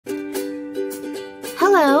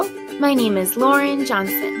Hello, my name is Lauren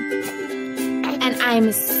Johnson, and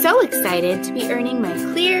I'm so excited to be earning my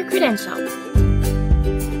CLEAR credential.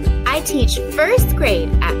 I teach first grade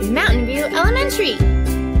at Mountain View Elementary.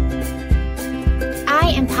 I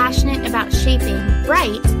am passionate about shaping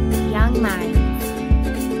bright young minds.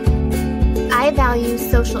 I value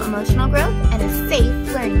social-emotional growth and a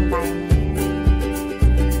safe learning environment.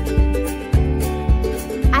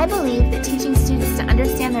 I believe that teaching students to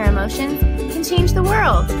understand their emotions can change the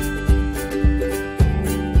world.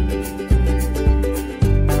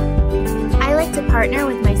 I like to partner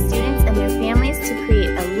with my students and their families to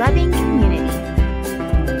create a loving community.